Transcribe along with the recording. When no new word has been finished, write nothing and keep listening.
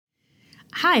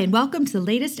Hi, and welcome to the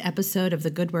latest episode of the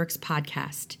Good Works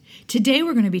podcast. Today,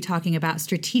 we're going to be talking about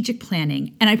strategic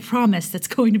planning, and I promise that's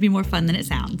going to be more fun than it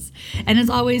sounds. And as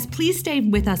always, please stay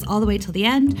with us all the way till the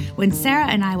end when Sarah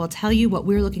and I will tell you what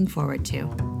we're looking forward to.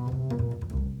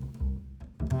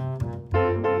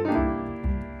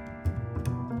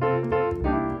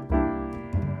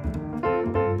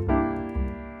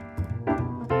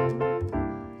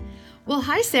 Well,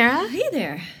 hi, Sarah. Hey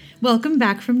there. Welcome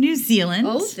back from New Zealand.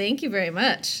 Oh, thank you very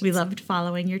much. We loved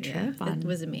following your trip. Yeah, it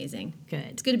was amazing. Good.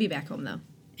 It's good to be back home, though.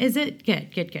 Is it?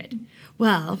 Good.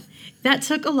 Well, that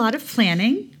took a lot of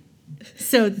planning.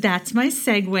 So that's my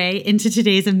segue into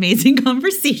today's amazing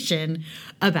conversation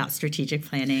about strategic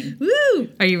planning. Woo!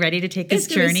 Are you ready to take this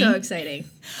journey? It's going to be so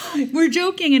exciting. We're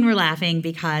joking and we're laughing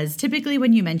because typically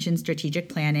when you mention strategic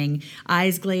planning,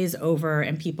 eyes glaze over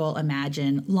and people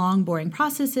imagine long, boring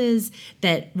processes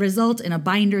that result in a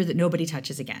binder that nobody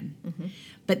touches again. Mm-hmm.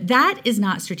 But that is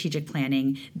not strategic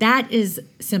planning. That is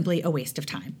simply a waste of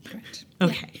time. Correct.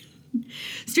 Okay. Yeah.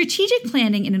 Strategic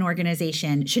planning in an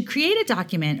organization should create a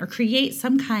document or create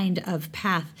some kind of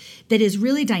path that is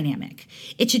really dynamic.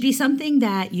 It should be something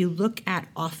that you look at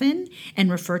often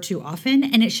and refer to often,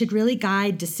 and it should really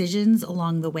guide decisions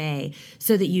along the way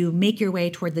so that you make your way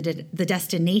toward the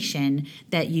destination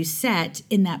that you set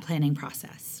in that planning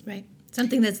process. Right.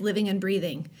 Something that's living and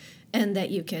breathing and that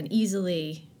you can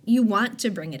easily, you want to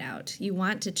bring it out. You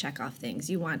want to check off things.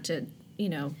 You want to,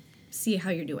 see how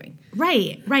you're doing.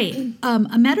 Right.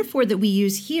 A metaphor that we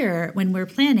use here when we're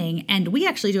planning, and we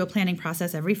actually do a planning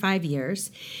process every 5 years,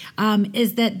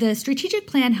 is that the strategic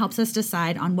plan helps us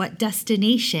decide on what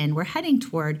destination we're heading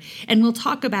toward. And we'll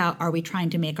talk about, are we trying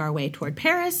to make our way toward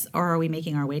Paris, or are we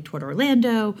making our way toward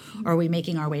Orlando, or are we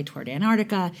making our way toward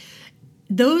Antarctica?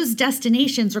 Those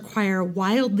destinations require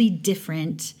wildly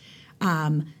different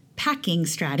packing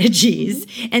strategies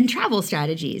and travel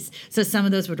strategies. So some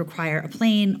of those would require a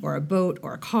plane or a boat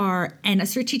or a car, and a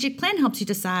strategic plan helps you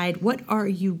decide what are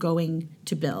you going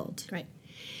to build. Right.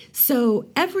 So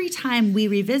every time we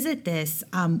revisit this,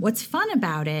 what's fun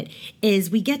about it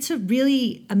is we get to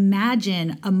really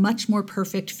imagine a much more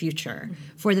perfect future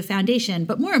for the foundation,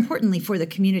 but more importantly for the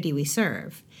community we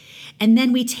serve. And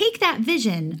then we take that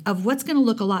vision of what's going to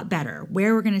look a lot better,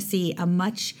 where we're going to see a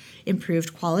much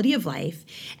improved quality of life,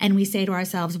 and we say to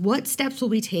ourselves, what steps will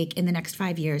we take in the next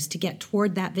 5 years to get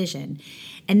toward that vision?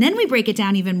 And then we break it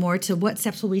down even more to what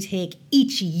steps will we take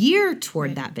each year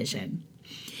toward that vision.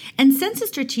 And since a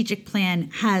strategic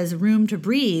plan has room to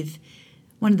breathe,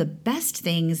 one of the best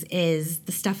things is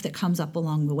the stuff that comes up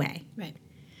along the way. Right.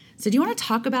 So do you want to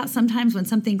talk about sometimes when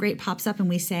something great pops up and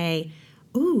we say,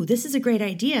 ooh, this is a great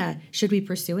idea. Should we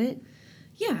pursue it?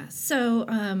 Yeah. So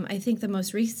I think the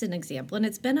most recent example, and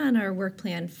it's been on our work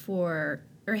plan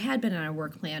had been on our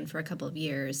work plan for a couple of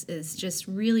years, is just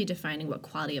really defining what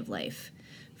quality of life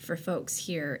for folks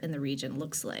here in the region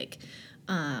looks like.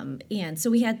 And so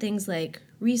we had things like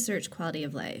research quality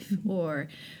of life or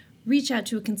reach out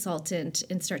to a consultant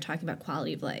and start talking about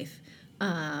quality of life.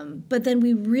 But then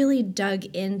we really dug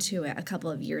into it a couple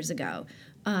of years ago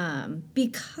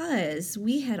because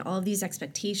we had all of these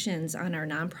expectations on our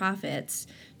nonprofits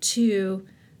to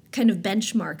kind of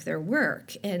benchmark their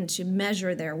work and to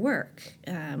measure their work.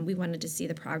 We wanted to see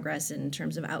the progress in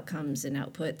terms of outcomes and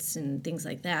outputs and things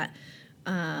like that,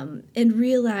 and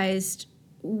realized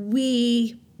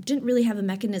we didn't really have a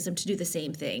mechanism to do the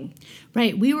same thing.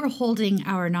 Right. We were holding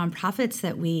our nonprofits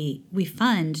that we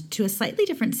fund to a slightly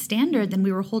different standard than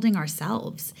we were holding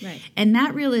ourselves. Right. And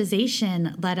that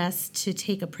realization led us to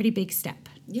take a pretty big step.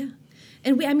 Yeah.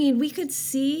 And we could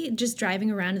see, just driving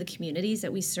around in the communities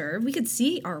that we serve, we could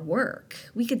see our work.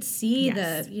 We could see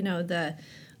Yes.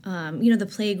 the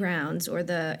playgrounds or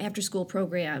the after-school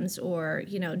programs or,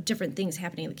 different things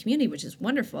happening in the community, which is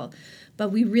wonderful. But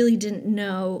we really didn't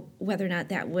know whether or not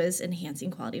that was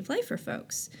enhancing quality of life for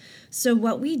folks. So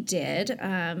what we did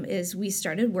is we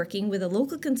started working with a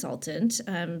local consultant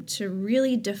to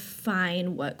really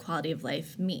define what quality of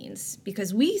life means,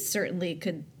 because we certainly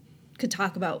could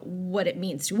talk about what it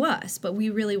means to us, but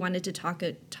we really wanted to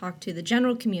talk to the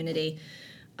general community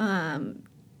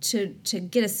to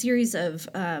get a series of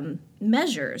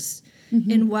measures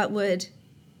in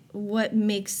what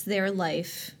makes their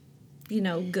life,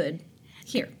 good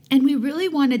here. And we really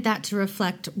wanted that to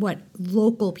reflect what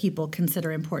local people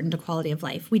consider important to quality of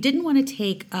life. We didn't want to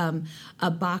take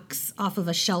a box off of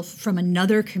a shelf from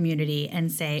another community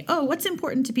and say, oh, what's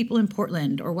important to people in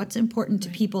Portland or what's important to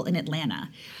people in Atlanta?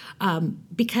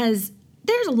 Because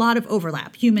there's a lot of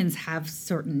overlap. Humans have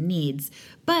certain needs,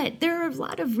 but there are a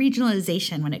lot of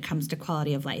regionalization when it comes to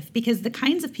quality of life because the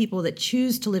kinds of people that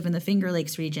choose to live in the Finger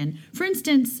Lakes region, for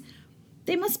instance,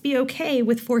 they must be okay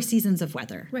with 4 seasons of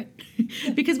weather. Right.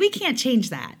 Because we can't change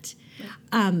that.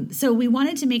 So we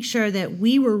wanted to make sure that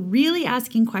we were really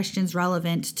asking questions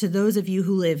relevant to those of you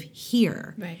who live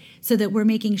here. Right. So that we're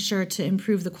making sure to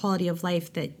improve the quality of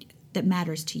life that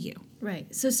matters to you.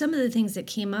 Right. So some of the things that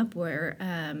came up were,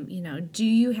 do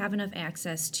you have enough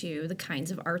access to the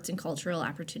kinds of arts and cultural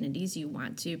opportunities you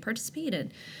want to participate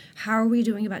in? How are we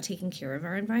doing about taking care of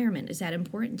our environment? Is that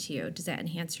important to you? Does that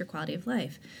enhance your quality of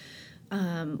life?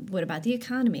 What about the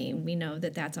economy? We know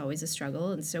that that's always a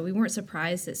struggle, and so we weren't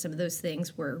surprised that some of those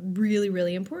things were really,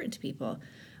 really important to people.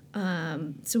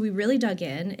 So we really dug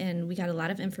in, and we got a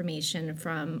lot of information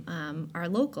from our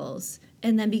locals,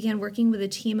 and then began working with a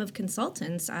team of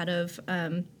consultants out of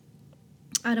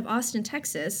Austin,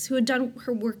 Texas, who had done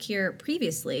her work here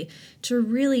previously, to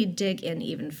really dig in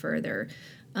even further.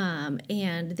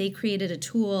 And they created a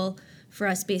tool for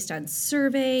us based on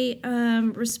survey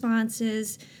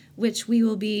responses, which we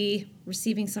will be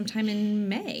receiving sometime in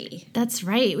May. That's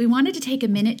right. We wanted to take a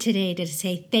minute today to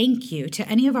say thank you to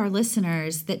any of our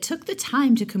listeners that took the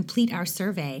time to complete our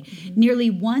survey. Mm-hmm. Nearly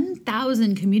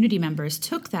 1,000 community members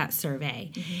took that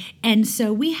survey. Mm-hmm. And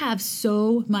so we have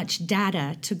so much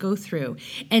data to go through.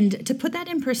 And to put that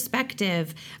in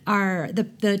perspective,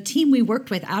 the team we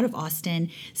worked with out of Austin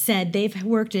said they've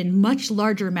worked in much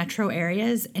larger metro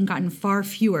areas and gotten far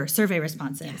fewer survey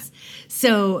responses. Yeah.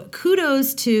 So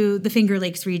kudos to the Finger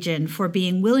Lakes region for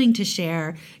being willing to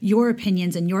share your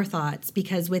opinions and your thoughts,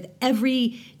 because with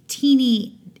every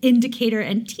teeny indicator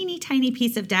and teeny tiny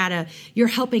piece of data, you're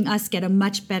helping us get a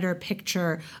much better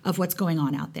picture of what's going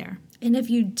on out there. And if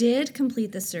you did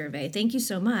complete the survey, thank you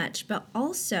so much. But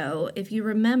also, if you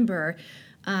remember,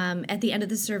 at the end of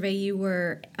the survey, you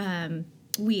were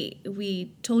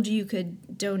we told you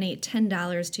could donate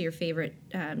 $10 to your favorite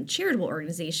charitable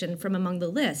organization from among the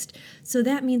list. So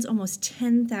that means almost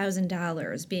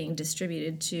 $10,000 being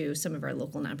distributed to some of our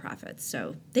local nonprofits.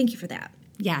 So thank you for that.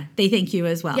 Yeah, they thank you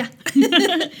as well. Yeah.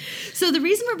 So the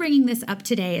reason we're bringing this up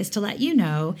today is to let you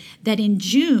know that in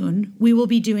June, we will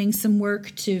be doing some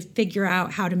work to figure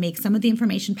out how to make some of the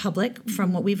information public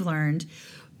from what we've learned.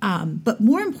 But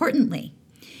more importantly,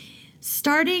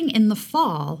 starting in the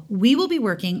fall, we will be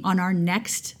working on our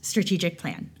next strategic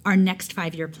plan, our next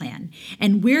 5-year plan.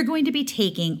 And we're going to be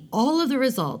taking all of the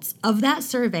results of that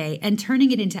survey and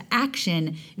turning it into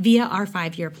action via our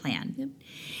 5-year plan. Yep.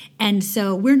 And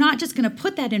so we're not just going to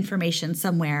put that information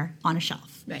somewhere on a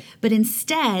shelf, right, but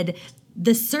instead,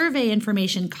 the survey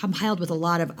information compiled with a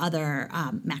lot of other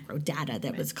macro data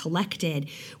that was collected,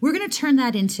 we're going to turn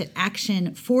that into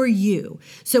action for you.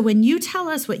 So when you tell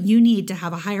us what you need to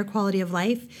have a higher quality of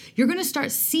life, you're going to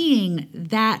start seeing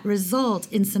that result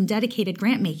in some dedicated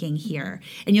grant making here,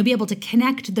 and you'll be able to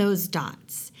connect those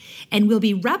dots. And we'll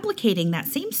be replicating that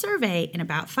same survey in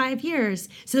about 5 years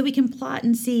so that we can plot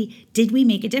and see, did we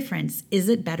make a difference? Is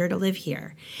it better to live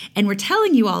here? And we're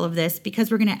telling you all of this because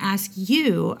we're going to ask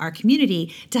you, our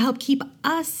community, to help keep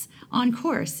us on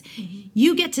course. Mm-hmm.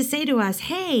 You get to say to us,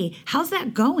 hey, how's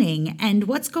that going? And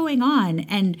what's going on?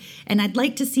 And I'd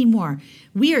like to see more.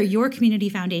 We are your community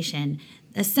foundation.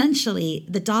 Essentially,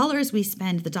 the dollars we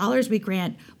spend, the dollars we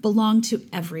grant, belong to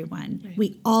everyone. Right.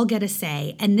 We all get a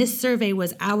say. And this survey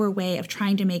was our way of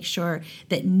trying to make sure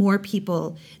that more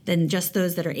people than just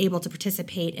those that are able to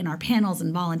participate in our panels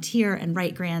and volunteer and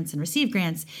write grants and receive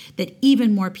grants, that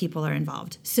even more people are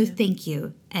involved. So thank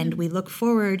you. And we look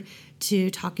forward to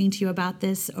talking to you about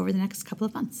this over the next couple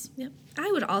of months. Yep. I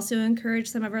would also encourage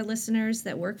some of our listeners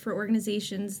that work for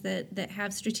organizations that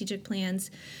have strategic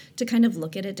plans to kind of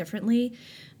look at it differently.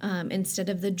 Instead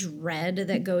of the dread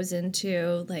that goes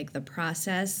into like the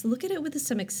process, look at it with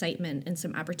some excitement and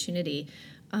some opportunity.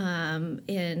 And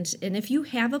if you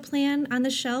have a plan on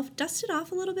the shelf, dust it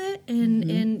off a little bit,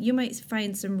 and you might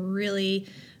find some really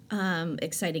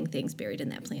exciting things buried in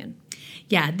that plan.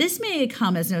 Yeah, this may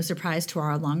come as no surprise to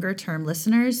our longer-term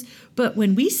listeners, but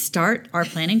when we start our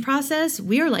planning process,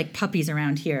 we are like puppies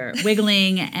around here,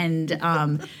 wiggling and,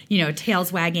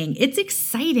 tails wagging. It's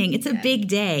exciting. It's a big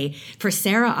day. For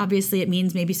Sarah, obviously, it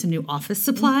means maybe some new office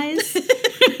supplies.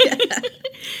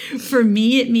 For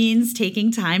me, it means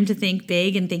taking time to think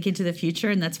big and think into the future,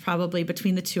 and that's probably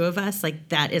between the two of us, like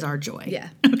that is our joy. Yeah,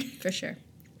 okay. For sure.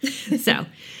 So,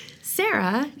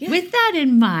 Sarah, with that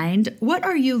in mind, what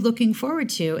are you looking forward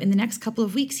to in the next couple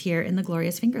of weeks here in the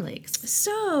glorious Finger Lakes?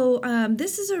 So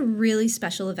this is a really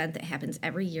special event that happens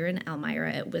every year in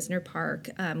Elmira at Wisner Park.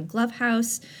 Glove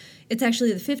House, it's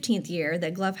actually the 15th year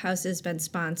that Glove House has been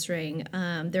sponsoring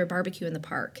their barbecue in the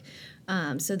park.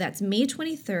 So that's May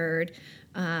 23rd.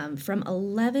 From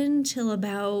 11 till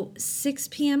about 6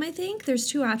 p.m., I think. There's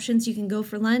two options. You can go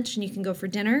for lunch and you can go for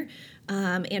dinner.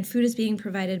 And food is being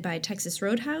provided by Texas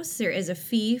Roadhouse. There is a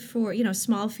fee for,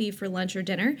 small fee for lunch or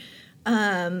dinner.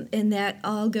 And that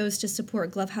all goes to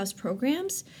support Glovehouse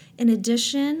programs. In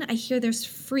addition, I hear there's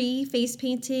free face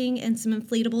painting and some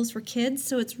inflatables for kids.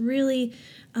 So it's really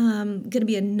going to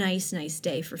be a nice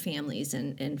day for families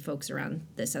and folks around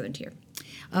the Southern Tier.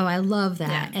 Oh, I love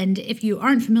that. Yeah. And if you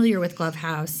aren't familiar with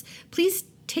Glovehouse, please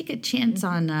take a chance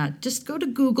on just go to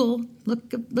Google,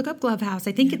 look up Glovehouse.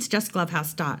 I think it's just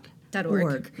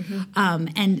glovehouse.org.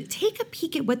 And take a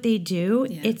peek at what they do.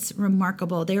 Yeah. It's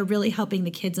remarkable. They're really helping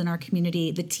the kids in our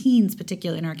community, the teens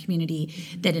particularly in our community,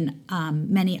 that in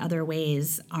many other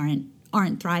ways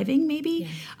aren't thriving maybe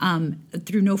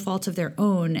through no fault of their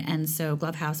own. And so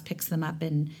Glovehouse picks them up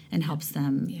and helps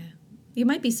them. Yeah. You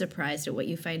might be surprised at what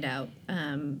you find out.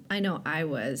 I know I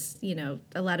was.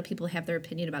 A lot of people have their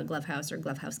opinion about Glovehouse or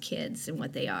Glovehouse Kids and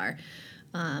what they are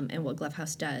and what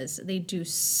Glovehouse does. They do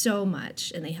so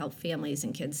much, and they help families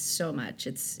and kids so much.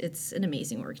 It's an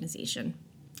amazing organization.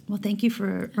 Well, thank you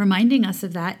for reminding us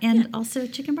of that, and also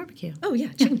chicken barbecue. Oh, yeah,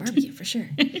 chicken barbecue for sure.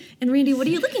 And Randy, what are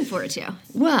you looking forward to?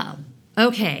 Well,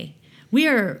 okay. We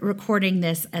are recording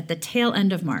this at the tail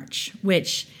end of March,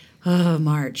 which...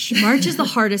 March. March is the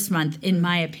hardest month, in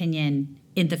my opinion,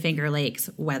 in the Finger Lakes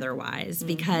weather-wise,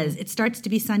 because it starts to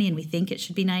be sunny and we think it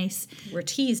should be nice. We're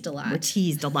teased a lot.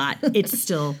 It's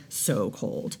still so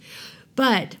cold.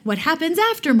 But what happens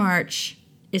after March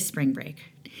is spring break.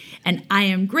 And I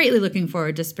am greatly looking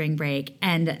forward to spring break.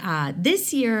 And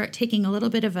this year, taking a little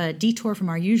bit of a detour from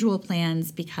our usual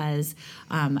plans because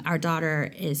our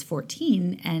daughter is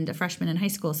 14 and a freshman in high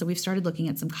school. So we've started looking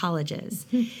at some colleges.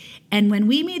 And when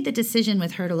we made the decision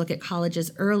with her to look at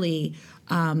colleges early,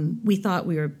 we thought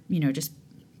we were, just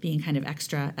being kind of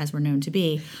extra as we're known to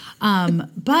be.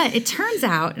 But it turns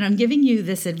out, and I'm giving you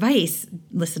this advice,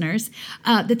 listeners,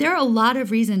 that there are a lot of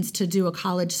reasons to do a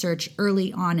college search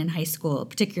early on in high school,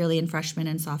 particularly in freshman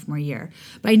and sophomore year.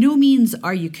 By no means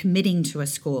are you committing to a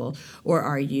school or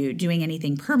are you doing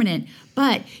anything permanent,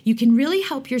 but you can really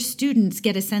help your students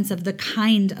get a sense of the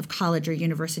kind of college or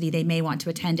university they may want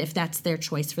to attend if that's their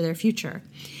choice for their future.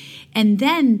 And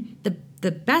then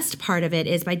the best part of it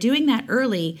is by doing that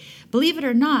early, believe it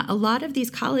or not, a lot of these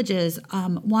colleges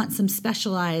want some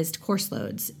specialized course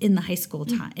loads in the high school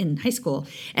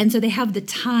and so they have the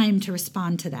time to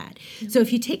respond to that. So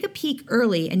if you take a peek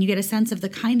early and you get a sense of the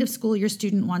kind of school your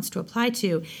student wants to apply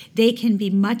to, they can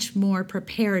be much more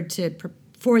prepared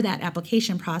for that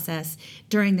application process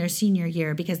during their senior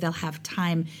year because they'll have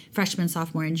time freshman,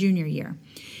 sophomore, and junior year.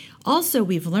 Also,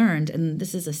 we've learned, and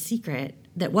this is a secret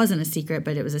that wasn't a secret,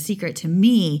 but it was a secret to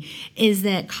me, is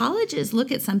that colleges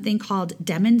look at something called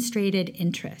demonstrated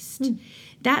interest.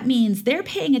 That means they're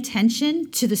paying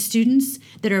attention to the students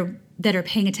that are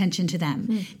paying attention to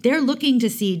them. They're looking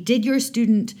to see, did your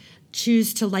student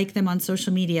choose to like them on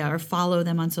social media or follow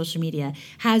them on social media?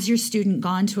 Has your student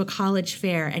gone to a college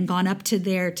fair and gone up to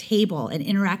their table and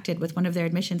interacted with one of their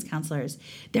admissions counselors?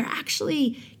 They're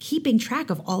actually keeping track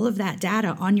of all of that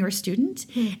data on your student,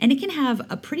 and it can have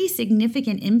a pretty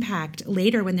significant impact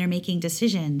later when they're making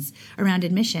decisions around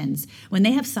admissions. When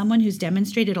they have someone who's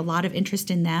demonstrated a lot of interest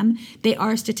in them, they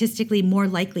are statistically more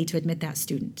likely to admit that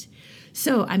student.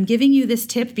 So I'm giving you this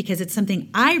tip because it's something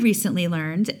I recently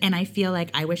learned, and I feel like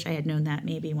I wish I had known that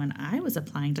maybe when I was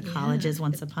applying to colleges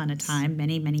once upon a time,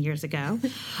 many, many years ago.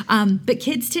 But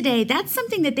kids today, that's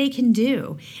something that they can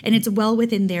do, and it's well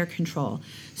within their control.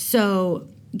 So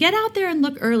get out there and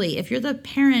look early. If you're the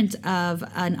parent of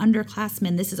an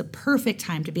underclassman, this is a perfect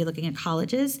time to be looking at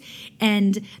colleges.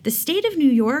 And the state of New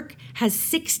York has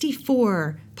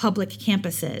 64 public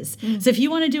campuses. So if you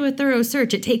want to do a thorough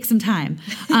search, it takes some time.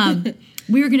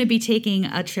 We're going to be taking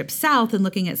a trip south and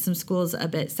looking at some schools a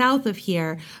bit south of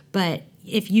here. But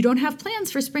if you don't have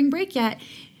plans for spring break yet,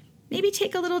 maybe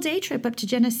take a little day trip up to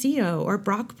Geneseo or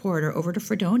Brockport or over to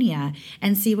Fredonia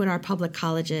and see what our public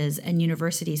colleges and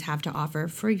universities have to offer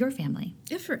for your family.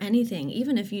 If for anything,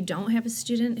 even if you don't have a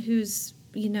student who's,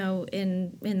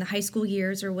 in the high school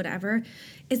years or whatever,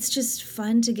 it's just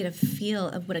fun to get a feel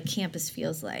of what a campus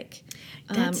feels like.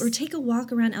 Or take a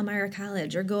walk around Elmira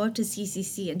College or go up to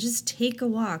CCC and just take a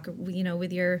walk,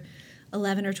 with your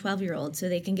 11 or 12-year-olds so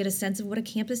they can get a sense of what a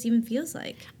campus even feels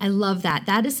like. I love that.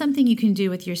 That is something you can do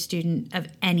with your student of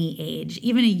any age.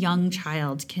 Even a young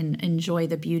child can enjoy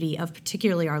the beauty of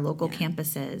particularly our local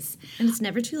campuses. And it's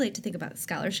never too late to think about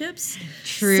scholarships.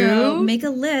 True. So make a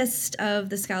list of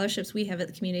the scholarships we have at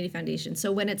the Community Foundation.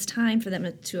 So when it's time for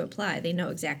them to apply, they know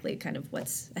exactly kind of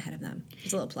what's ahead of them.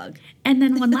 Just a little plug. And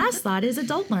then one last thought is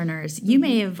adult learners. You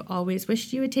may have always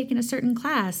wished you had taken a certain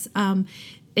class.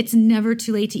 It's never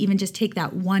too late to even just take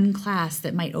that one class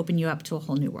that might open you up to a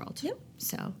whole new world. Yep.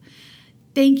 So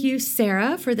thank you,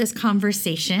 Sarah, for this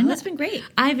conversation. Oh, that's been great.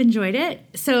 I've enjoyed it.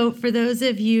 So for those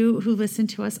of you who listen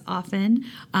to us often,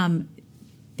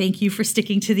 thank you for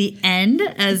sticking to the end,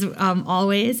 as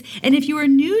always. And if you are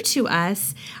new to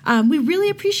us, we really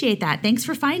appreciate that. Thanks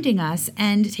for finding us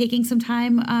and taking some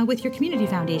time with your community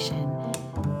foundation.